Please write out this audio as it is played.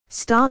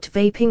Start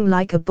vaping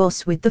like a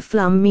boss with the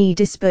Flum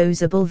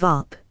Disposable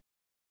Vape.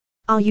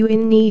 Are you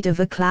in need of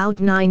a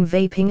Cloud9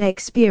 vaping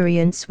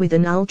experience with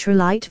an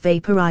ultralight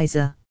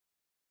vaporizer?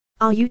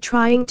 Are you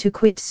trying to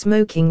quit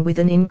smoking with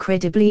an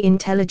incredibly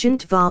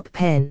intelligent vape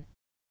pen?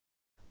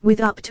 With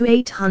up to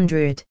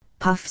 800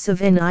 puffs of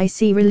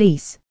NIC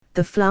release,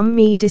 the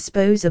Flum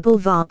Disposable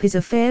Vape is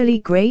a fairly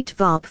great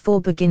vape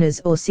for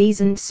beginners or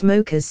seasoned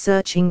smokers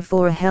searching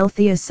for a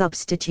healthier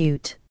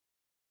substitute.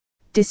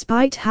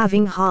 Despite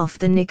having half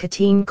the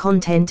nicotine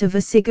content of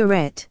a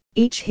cigarette,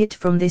 each hit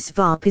from this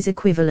vape is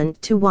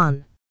equivalent to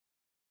one.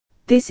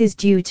 This is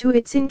due to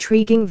its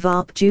intriguing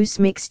vape juice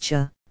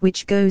mixture,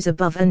 which goes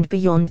above and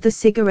beyond the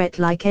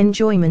cigarette-like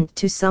enjoyment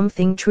to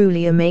something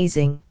truly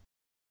amazing.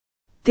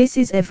 This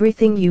is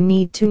everything you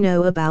need to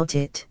know about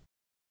it.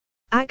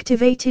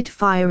 Activated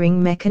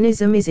firing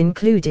mechanism is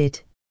included.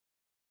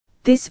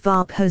 This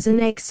vape has an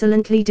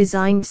excellently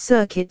designed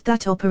circuit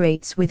that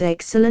operates with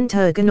excellent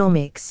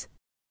ergonomics.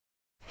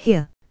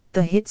 Here,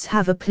 the hits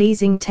have a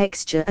pleasing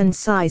texture and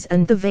size,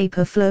 and the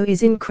vapor flow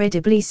is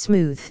incredibly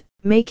smooth,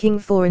 making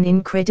for an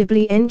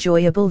incredibly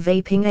enjoyable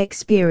vaping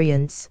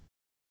experience.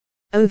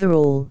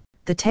 Overall,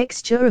 the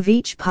texture of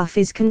each puff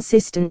is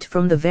consistent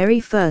from the very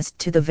first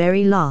to the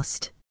very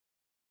last.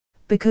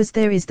 Because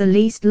there is the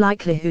least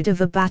likelihood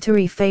of a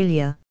battery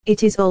failure,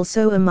 it is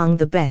also among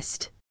the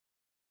best.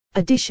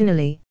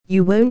 Additionally,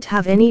 you won't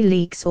have any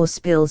leaks or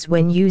spills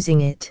when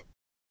using it.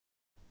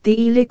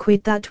 The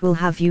e-liquid that will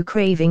have you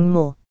craving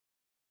more.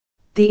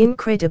 The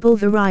incredible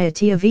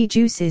variety of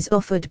e-juices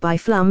offered by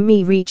Flum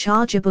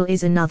Rechargeable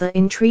is another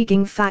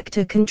intriguing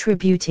factor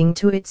contributing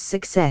to its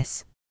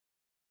success.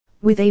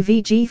 With a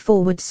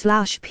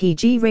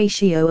VG/PG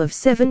ratio of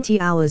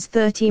 70 hours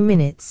 30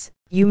 minutes,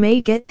 you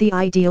may get the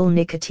ideal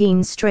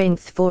nicotine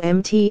strength for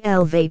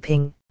MTL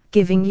vaping,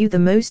 giving you the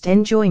most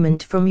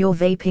enjoyment from your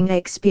vaping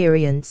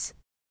experience.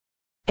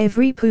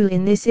 Every pull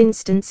in this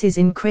instance is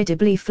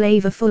incredibly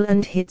flavorful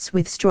and hits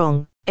with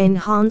strong,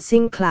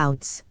 enhancing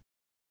clouds.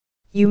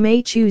 You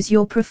may choose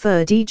your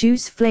preferred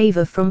e-juice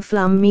flavor from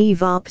Flum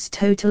Vape's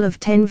total of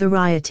 10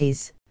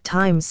 varieties,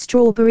 times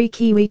strawberry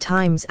kiwi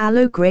times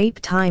aloe grape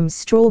times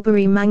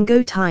strawberry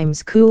mango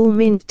times cool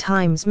mint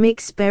times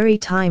mixed berry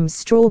times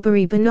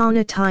strawberry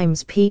banana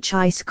times peach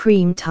ice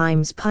cream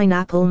times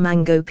pineapple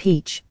mango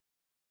peach.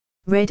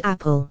 Red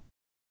apple.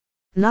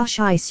 Lush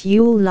ice.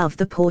 You'll love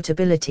the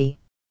portability.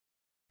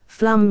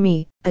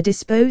 Flum a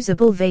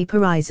disposable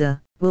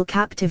vaporizer, will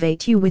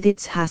captivate you with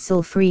its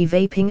hassle-free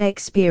vaping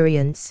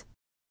experience.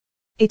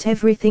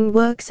 Everything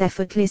works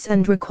effortless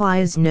and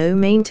requires no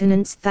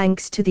maintenance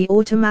thanks to the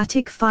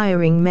automatic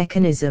firing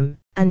mechanism,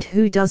 and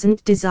who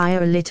doesn't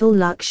desire a little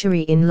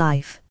luxury in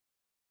life?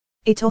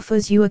 It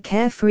offers you a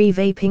carefree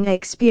vaping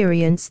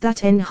experience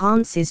that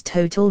enhances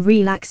total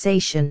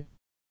relaxation.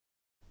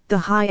 The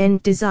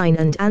high-end design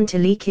and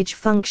anti-leakage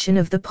function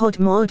of the pod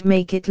mod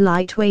make it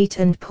lightweight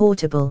and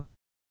portable.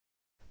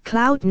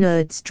 Cloud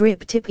Nerds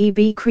Drip Tip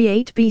EB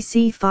Create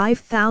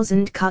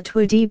BC5000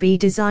 Cutwood EB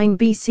Design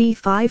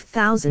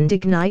BC5000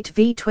 Ignite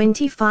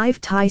V25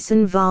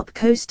 Tyson Vape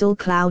Coastal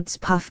Clouds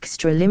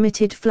Puffextra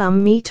Limited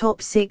Flum Top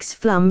 6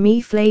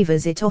 Flum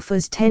flavors. It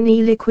offers 10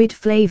 e-liquid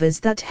flavors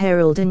that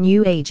herald a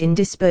new age in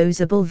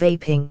disposable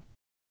vaping.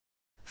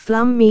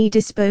 Flum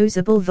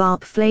disposable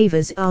vape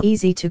flavors are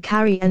easy to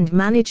carry and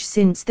manage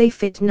since they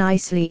fit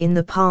nicely in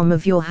the palm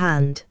of your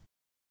hand.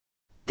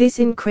 This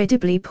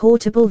incredibly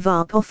portable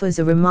vape offers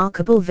a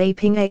remarkable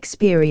vaping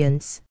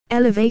experience,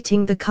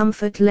 elevating the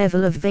comfort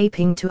level of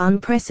vaping to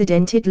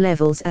unprecedented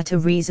levels at a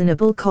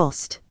reasonable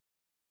cost.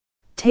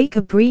 Take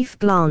a brief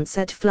glance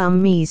at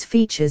Flum's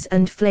features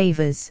and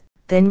flavors,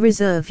 then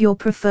reserve your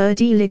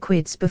preferred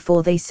e-liquids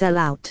before they sell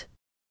out.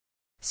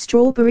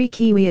 Strawberry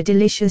kiwi. A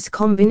delicious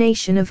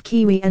combination of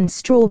kiwi and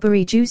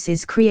strawberry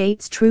juices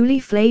creates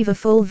truly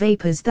flavorful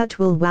vapors that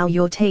will wow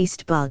your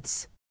taste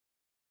buds.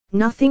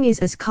 Nothing is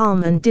as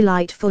calm and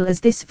delightful as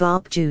this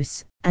vape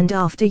juice, and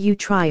after you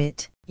try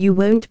it, you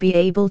won't be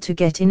able to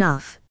get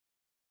enough.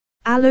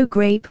 Aloe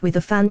grape. With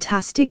a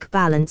fantastic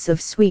balance of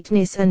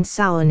sweetness and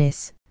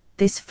sourness,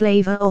 this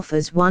flavor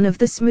offers one of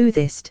the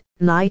smoothest,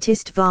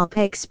 lightest vape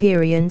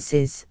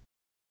experiences.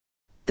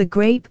 The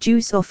grape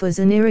juice offers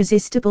an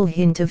irresistible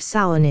hint of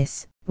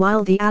sourness,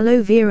 while the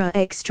aloe vera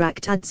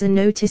extract adds a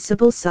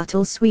noticeable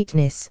subtle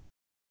sweetness.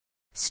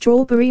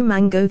 Strawberry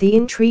mango. The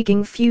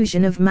intriguing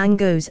fusion of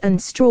mangoes and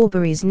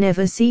strawberries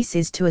never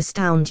ceases to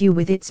astound you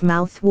with its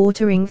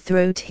mouth-watering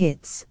throat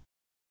hits.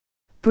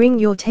 Bring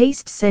your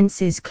taste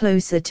senses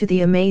closer to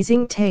the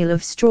amazing tale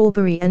of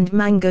strawberry and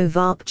mango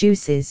vape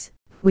juices,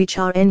 which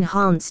are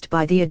enhanced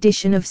by the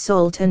addition of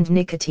salt and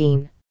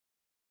nicotine.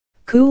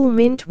 Cool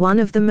mint. One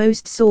of the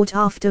most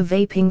sought-after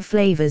vaping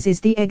flavors is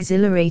the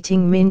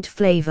exhilarating mint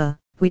flavor,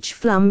 which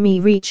Flum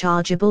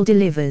Rechargeable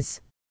delivers.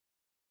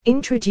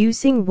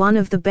 Introducing one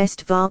of the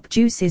best vape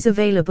juices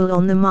available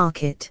on the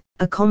market,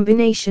 a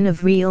combination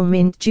of real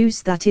mint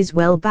juice that is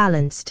well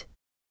balanced.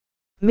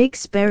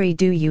 Mix berry.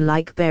 Do you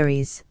like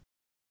berries?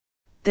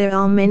 There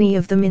are many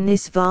of them in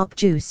this vape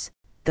juice,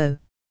 though.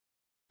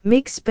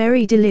 Mix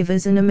Berry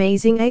delivers an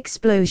amazing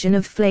explosion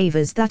of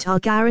flavors that are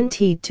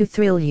guaranteed to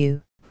thrill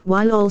you,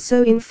 while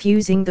also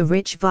infusing the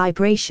rich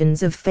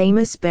vibrations of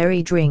famous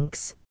berry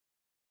drinks.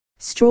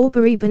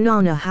 Strawberry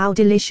banana. How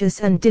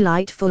delicious and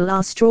delightful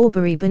are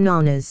strawberry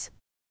bananas?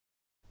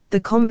 The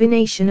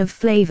combination of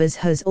flavors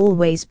has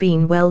always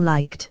been well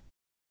liked.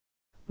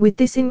 With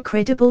this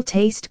incredible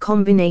taste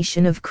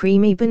combination of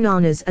creamy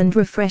bananas and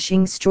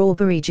refreshing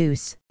strawberry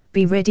juice,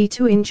 be ready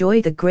to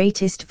enjoy the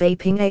greatest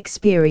vaping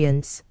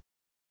experience.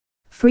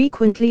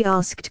 Frequently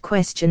asked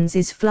questions: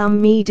 is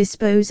Flum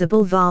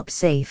Disposable Vape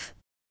safe?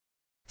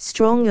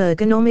 Strong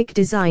ergonomic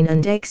design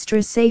and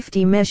extra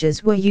safety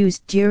measures were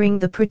used during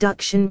the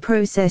production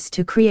process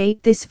to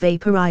create this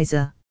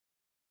vaporizer.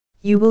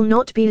 You will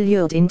not be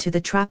lured into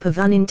the trap of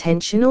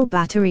unintentional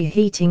battery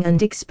heating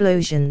and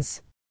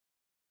explosions.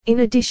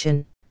 In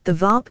addition, the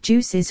vape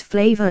juice's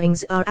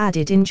flavorings are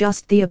added in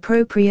just the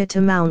appropriate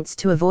amounts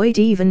to avoid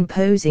even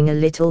posing a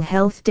little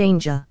health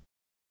danger.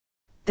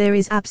 There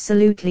is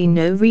absolutely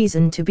no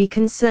reason to be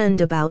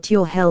concerned about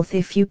your health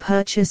if you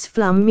purchase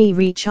Flum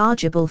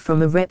rechargeable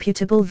from a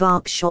reputable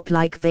vape shop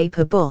like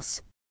Vapor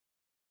Boss.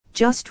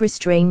 Just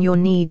restrain your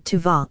need to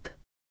vape.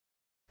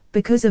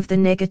 Because of the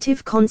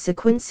negative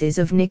consequences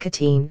of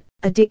nicotine,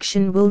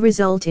 addiction will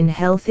result in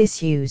health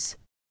issues.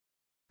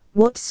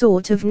 What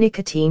sort of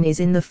nicotine is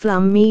in the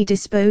Flum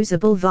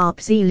Disposable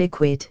Vape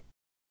liquid?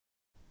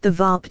 The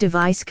vape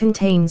device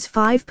contains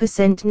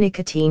 5%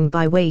 nicotine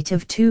by weight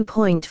of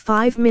 2.5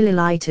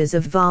 ml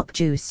of vape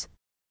juice.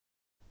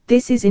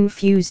 This is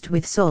infused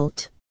with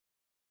salt.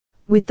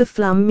 With the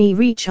Flum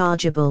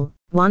rechargeable,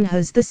 one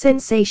has the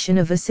sensation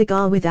of a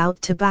cigar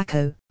without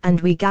tobacco, and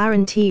we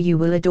guarantee you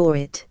will adore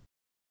it.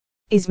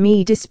 Is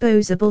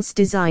Disposable's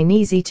design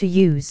easy to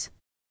use?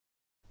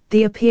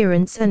 The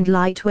appearance and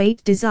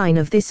lightweight design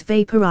of this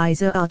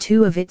vaporizer are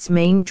two of its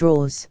main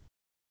draws.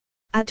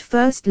 At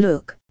first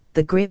look,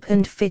 the grip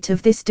and fit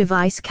of this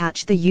device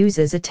catch the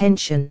user's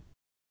attention.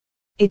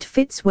 It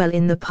fits well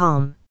in the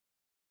palm.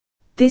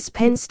 This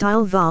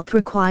pen-style vape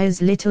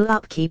requires little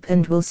upkeep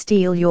and will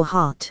steal your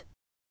heart.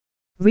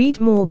 Read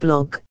more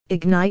blog.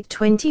 Ignite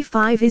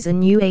 25 is a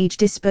new age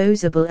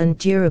disposable and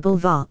durable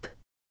vape.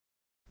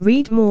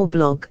 Read more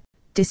blog.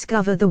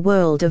 Discover the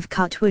world of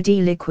Cutwood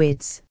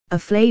e-liquids, a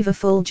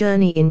flavorful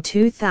journey in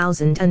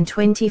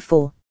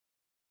 2024.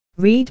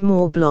 Read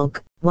more blog.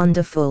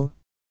 Wonderful.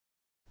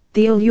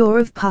 The allure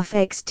of Puff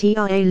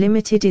Xtra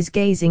Limited is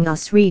gazing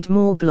us. Read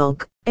more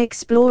blog,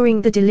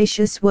 exploring the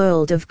delicious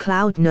world of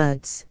cloud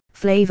nerds,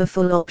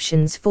 flavorful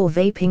options for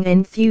vaping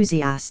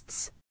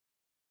enthusiasts.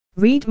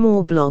 Read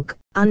more blog,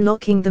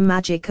 unlocking the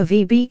magic of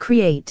EB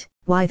Create,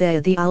 why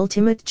they're the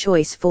ultimate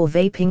choice for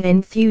vaping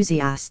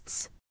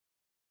enthusiasts.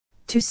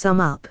 To sum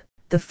up,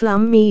 the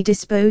Flum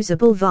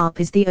Disposable Vape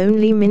is the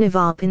only mini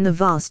vape in the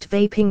vast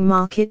vaping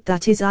market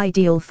that is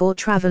ideal for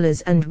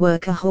travelers and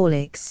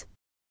workaholics.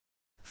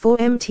 For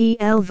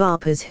MTL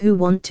vapers who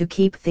want to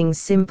keep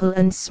things simple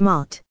and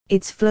smart,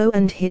 its flow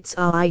and hits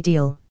are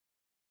ideal.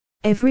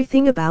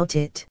 Everything about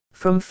it,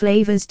 from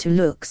flavors to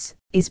looks,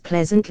 is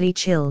pleasantly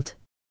chilled.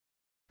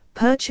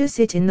 Purchase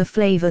it in the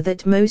flavor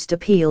that most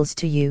appeals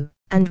to you,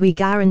 and we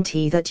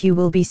guarantee that you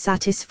will be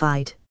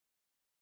satisfied.